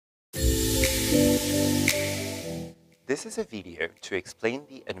This is a video to explain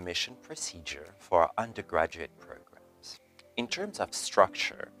the admission procedure for our undergraduate programs. In terms of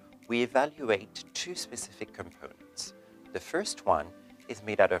structure, we evaluate two specific components. The first one is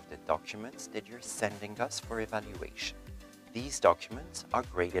made out of the documents that you're sending us for evaluation. These documents are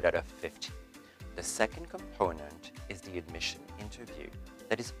graded out of 50. The second component is the admission interview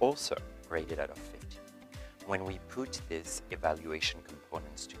that is also graded out of 50. When we put these evaluation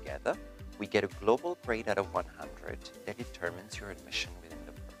components together, we get a global grade out of 100 that determines your admission within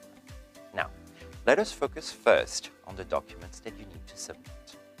the program. Now, let us focus first on the documents that you need to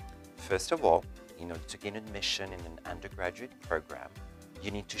submit. First of all, in order to gain admission in an undergraduate program,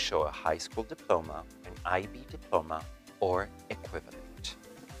 you need to show a high school diploma, an IB diploma, or equivalent.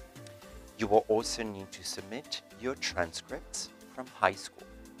 You will also need to submit your transcripts from high school.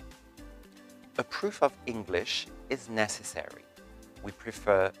 A proof of English is necessary. We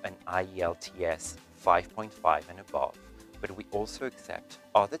prefer an IELTS 5.5 and above, but we also accept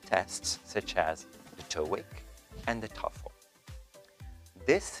other tests such as the TOEIC and the TOEFL.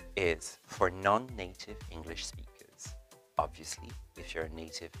 This is for non-native English speakers. Obviously, if you're a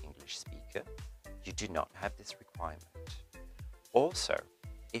native English speaker, you do not have this requirement. Also,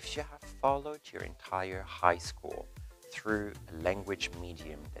 if you have followed your entire high school through a language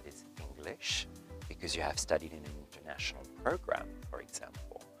medium that is English, because you have studied in an international program, for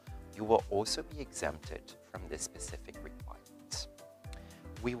example, you will also be exempted from this specific requirements.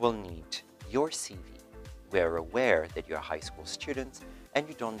 We will need your CV. We are aware that you're high school students and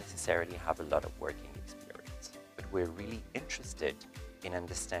you don't necessarily have a lot of working experience, but we're really interested in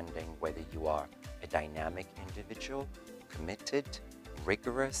understanding whether you are a dynamic individual, committed,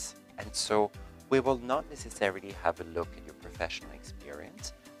 rigorous, and so we will not necessarily have a look at your professional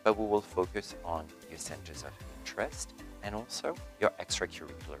experience, but we will focus on your centers of interest and also your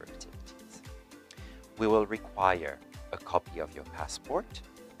extracurricular activities. We will require a copy of your passport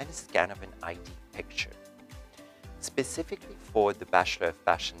and a scan of an ID picture. Specifically for the Bachelor of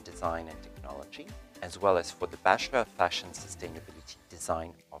Fashion Design and Technology, as well as for the Bachelor of Fashion Sustainability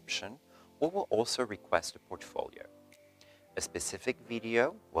Design option, we will also request a portfolio. A specific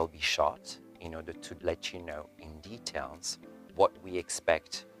video will be shot in order to let you know in details what we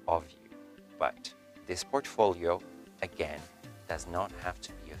expect of you. But this portfolio, again, does not have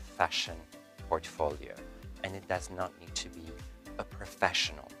to be a fashion portfolio, and it does not need to be a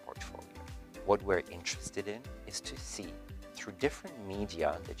professional portfolio. What we're interested in is to see, through different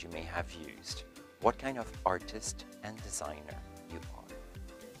media that you may have used, what kind of artist and designer you are.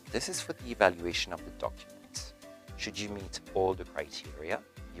 This is for the evaluation of the documents. Should you meet all the criteria,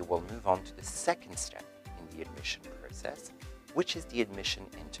 you will move on to the second step in the admission process, which is the admission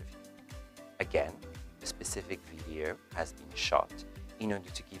interview. Again, a specific video has been shot in order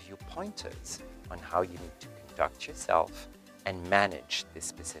to give you pointers on how you need to conduct yourself and manage this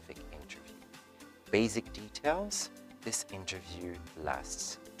specific interview. Basic details: this interview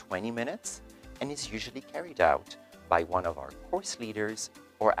lasts 20 minutes and is usually carried out by one of our course leaders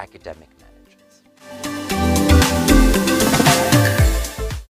or academic managers.